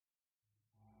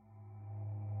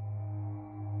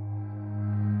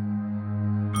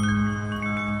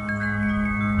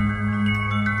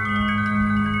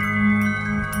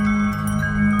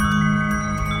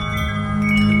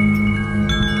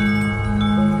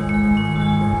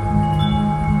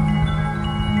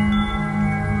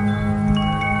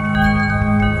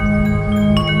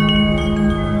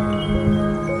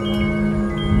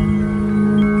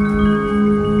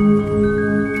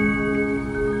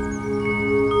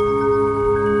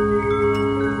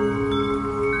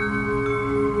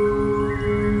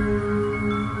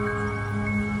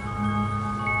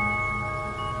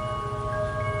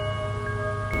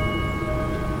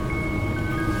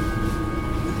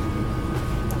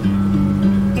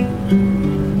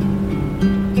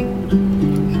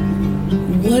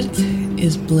What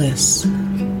is bliss?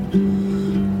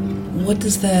 What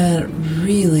does that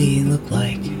really look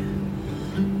like?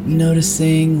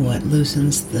 Noticing what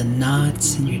loosens the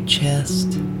knots in your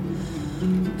chest,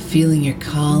 feeling your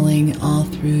calling all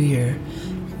through your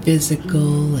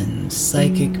physical and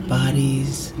psychic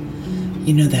bodies.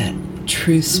 You know, that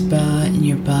true spot in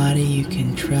your body you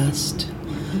can trust,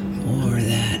 or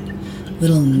that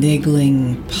little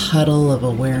niggling puddle of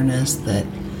awareness that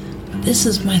this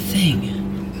is my thing.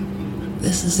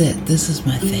 This is it. This is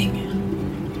my thing.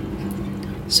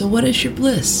 So what is your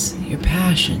bliss, your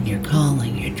passion, your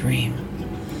calling, your dream?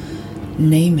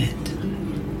 Name it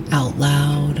out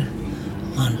loud,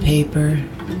 on paper.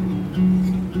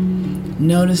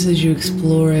 Notice as you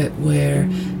explore it where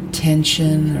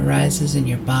tension arises in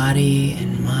your body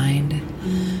and mind.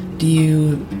 Do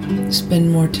you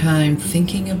spend more time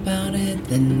thinking about it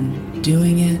than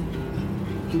doing it?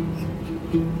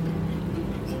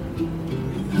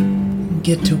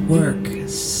 Get to work.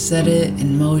 Set it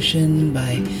in motion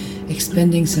by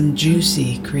expending some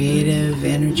juicy, creative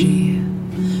energy.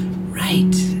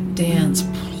 Write, dance,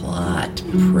 plot,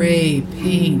 pray,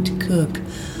 paint, cook.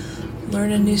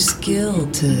 Learn a new skill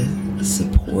to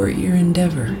support your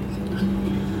endeavor.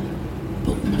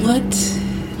 But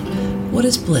what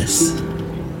is bliss?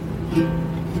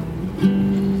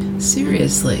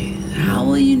 Seriously, how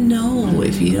will you know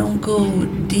if you don't go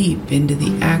deep into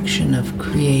the action of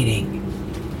creating?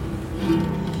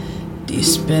 Do you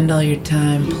spend all your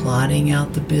time plotting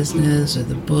out the business or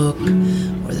the book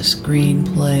or the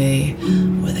screenplay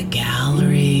or the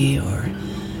gallery or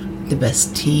the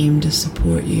best team to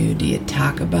support you? Do you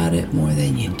talk about it more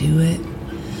than you do it?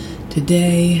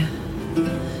 Today,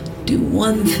 do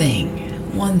one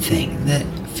thing that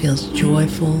feels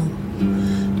joyful,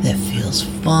 that feels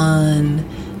fun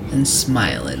and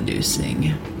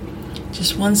smile-inducing.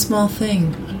 Just one small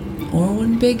thing or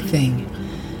one big thing.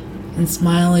 And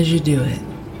smile as you do it,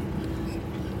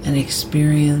 and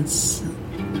experience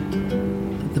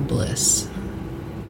the bliss.